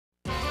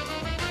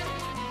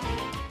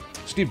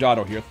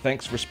SteveDotto here.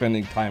 Thanks for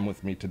spending time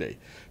with me today.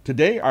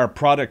 Today, our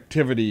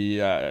productivity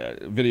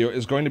video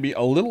is going to be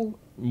a little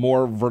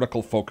more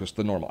vertical focused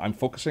than normal. I'm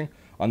focusing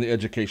on the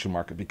education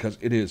market because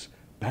it is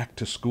back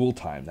to school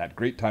time, that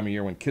great time of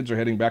year when kids are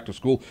heading back to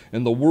school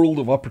and the world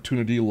of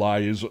opportunity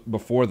lies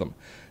before them.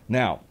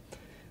 Now,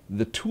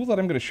 the tool that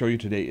I'm going to show you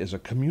today is a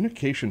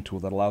communication tool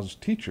that allows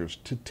teachers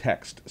to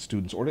text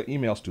students or to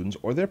email students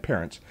or their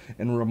parents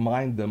and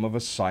remind them of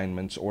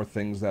assignments or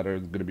things that are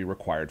going to be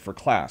required for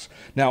class.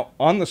 Now,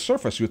 on the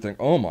surface, you would think,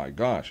 oh my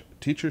gosh,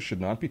 teachers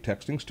should not be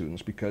texting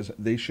students because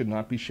they should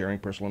not be sharing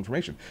personal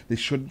information. They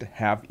shouldn't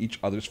have each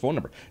other's phone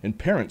number. And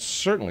parents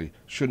certainly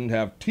shouldn't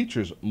have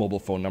teachers' mobile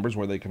phone numbers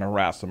where they can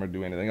harass them or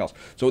do anything else.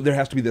 So there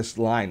has to be this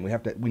line.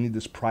 We need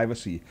this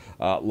privacy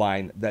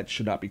line that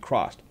should not be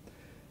crossed.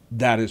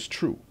 That is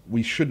true.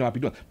 We should not be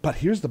doing it. But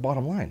here's the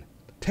bottom line.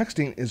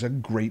 Texting is a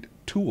great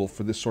tool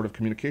for this sort of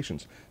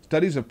communications.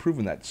 Studies have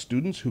proven that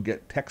students who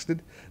get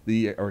texted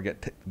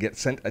get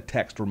sent a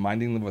text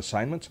reminding them of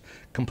assignments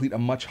complete a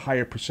much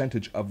higher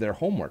percentage of their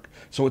homework.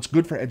 So it's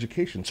good for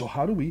education. So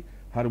how do we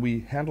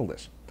handle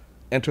this?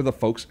 Enter the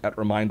folks at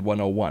Remind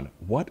 101.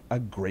 What a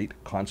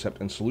great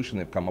concept and solution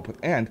they've come up with,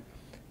 and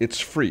it's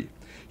free.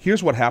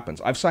 Here's what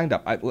happens. I've signed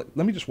up. Let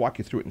me just walk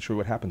you through it and show you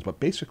what happens. But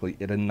basically,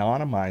 it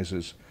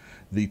anonymizes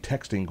the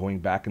texting going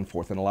back and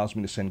forth and allows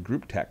me to send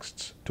group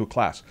texts to a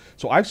class.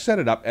 So I've set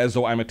it up as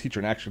though I'm a teacher.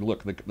 And actually,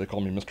 look, they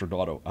call me Mr.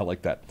 Dotto. I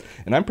like that.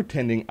 And I'm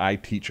pretending I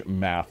teach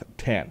Math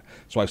 10.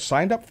 So I've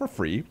signed up for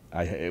free.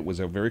 It was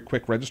a very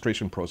quick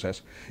registration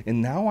process.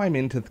 And now I'm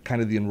into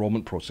kind of the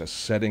enrollment process,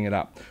 setting it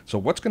up. So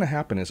what's going to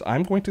happen is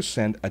I'm going to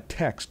send a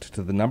text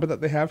to the number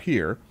that they have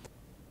here.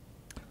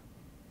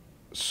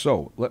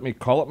 So let me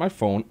call up my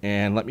phone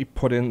and let me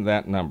put in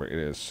that number. It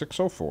is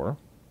 604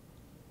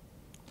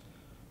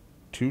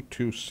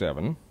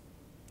 227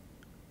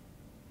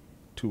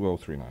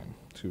 2039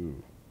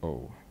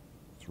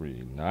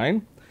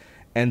 2039,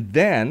 and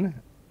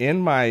then in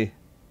my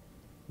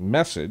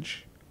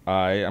message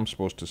I am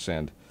supposed to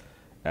send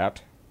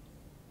at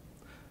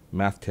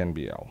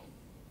Math10BL.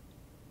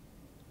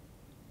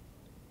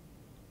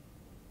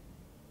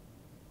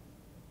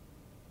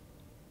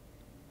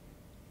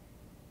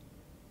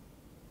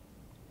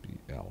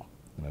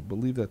 And I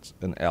believe that's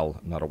an L,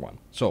 not a 1.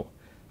 So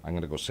I'm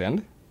going to go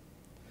send.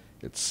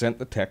 It sent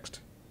the text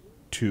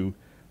to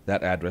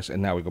that address,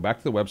 and now we go back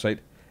to the website,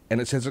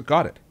 and it says it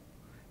got it.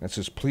 And it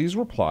says, please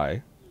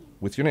reply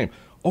with your name.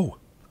 Oh,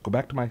 go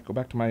back to my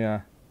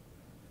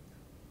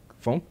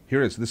phone.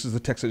 Here it is. This is the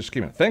text that just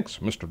came in. Thanks,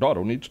 Mr.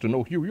 Dotto needs to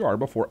know who you are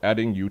before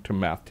adding you to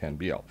Math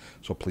 10BL.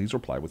 So please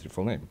reply with your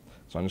full name.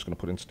 So I'm just going to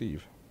put in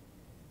Steve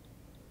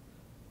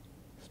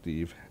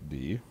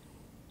D,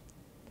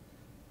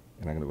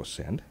 and I'm going to go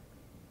send.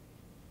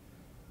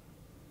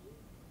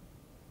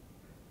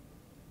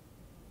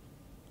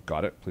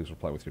 Got it. Please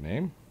reply with your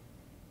name.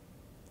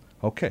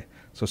 Okay,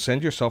 so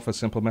send yourself a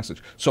simple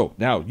message. So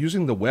now,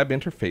 using the web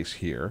interface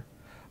here,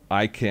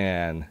 I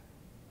can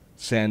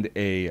send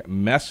a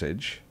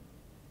message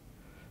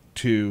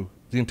to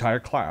the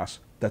entire class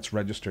that's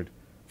registered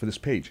for this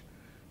page,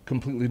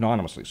 completely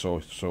anonymously.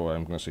 So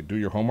I'm going to say, do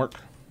your homework.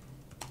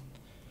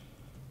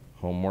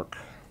 Homework.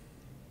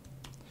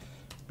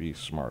 Be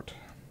smart.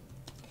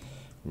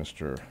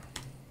 Mr.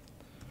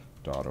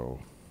 Dotto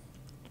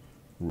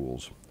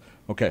rules.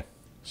 Okay.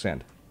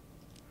 Send.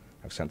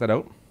 I've sent that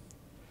out.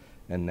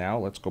 And now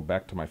let's go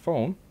back to my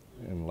phone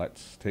and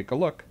let's take a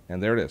look.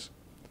 And there it is.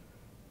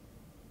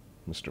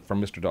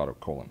 From Mr. Dotto,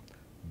 colon.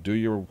 Do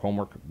your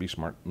homework, be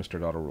smart, Mr.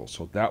 Dotto rules.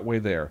 So that way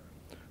there,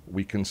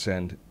 we can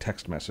send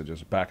text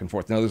messages back and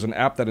forth. Now there's an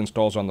app that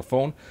installs on the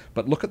phone,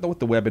 but look at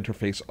what the web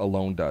interface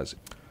alone does.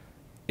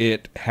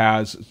 It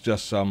has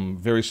just some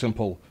very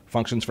simple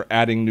functions for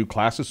adding new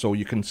classes, so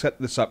you can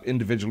set this up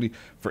individually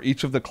for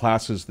each of the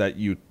classes that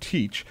you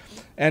teach.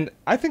 And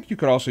I think you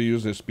could also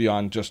use this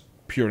beyond just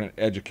pure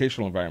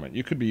educational environment.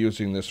 You could be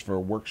using this for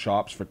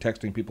workshops, for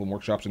texting people in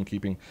workshops and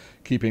keeping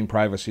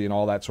privacy and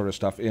all that sort of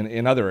stuff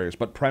in other areas.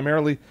 But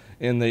primarily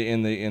in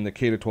the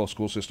K-12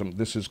 school system,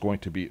 this is going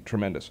to be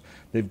tremendous.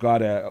 They've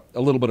got a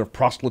little bit of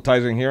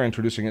proselytizing here,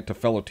 introducing it to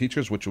fellow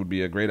teachers, which would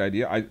be a great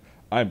idea.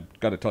 I've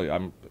got to tell you,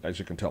 I'm, as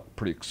you can tell,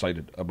 pretty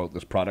excited about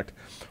this product.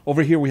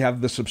 Over here we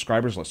have the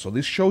subscribers list. So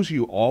this shows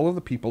you all of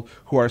the people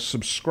who are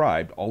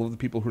subscribed,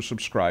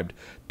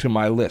 to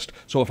my list.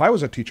 So if I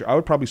was a teacher, I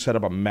would probably set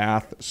up a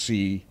Math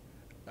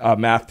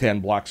 10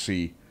 Block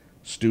C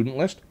student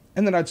list,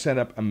 and then I'd set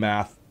up a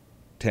Math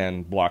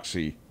 10 Block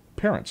C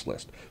parents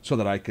list so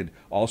that I could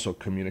also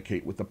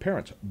communicate with the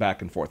parents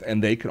back and forth,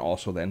 and they can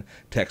also then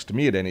text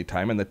me at any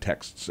time, and the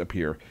texts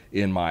appear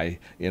in my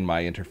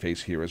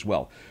interface here as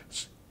well.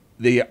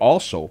 They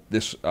also,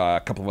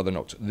 a couple of other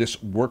notes,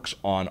 this works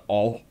on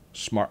all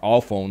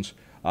phones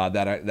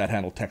that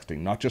handle texting,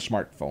 not just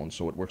smartphones.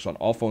 So it works on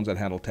all phones that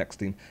handle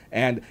texting.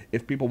 And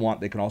if people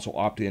want, they can also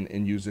opt in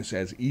and use this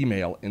as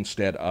email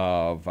instead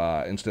of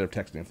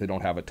texting if they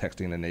don't have a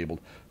texting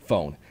enabled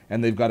phone.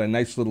 And they've got a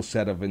nice little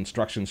set of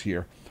instructions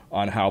here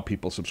on how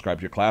people subscribe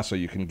to your class, so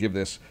you can give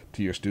this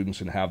to your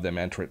students and have them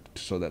enter it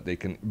so that they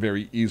can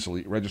very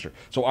easily register.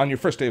 So on your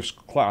first day of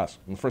class,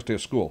 on the first day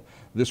of school,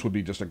 this would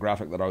be just a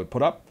graphic that I would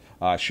put up,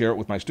 share it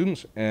with my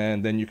students,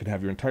 and then you can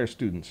have your entire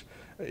students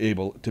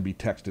able to be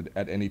texted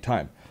at any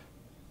time.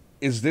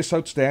 Is this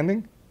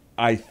outstanding?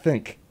 I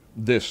think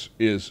this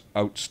is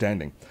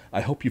outstanding. I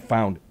hope you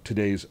found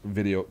today's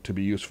video to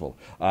be useful.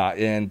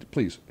 And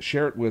please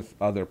share it with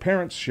other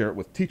parents, share it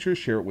with teachers,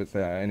 share it with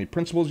any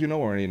principals you know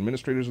or any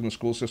administrators in the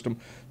school system.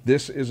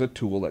 This is a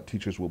tool that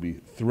teachers will be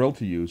thrilled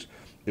to use.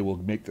 It will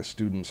make the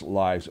students'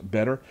 lives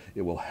better.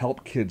 It will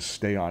help kids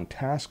stay on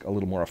task a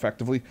little more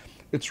effectively.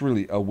 It's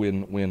really a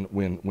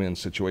win-win-win-win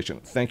situation.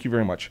 Thank you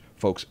very much,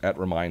 folks at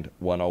Remind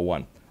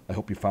 101. I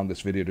hope you found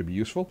this video to be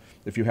useful.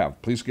 If you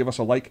have, please give us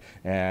a like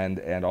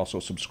and also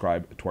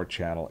subscribe to our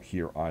channel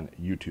here on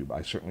YouTube.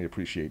 I certainly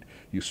appreciate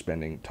you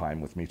spending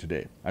time with me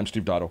today. I'm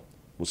SteveDotto.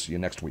 We'll see you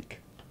next week.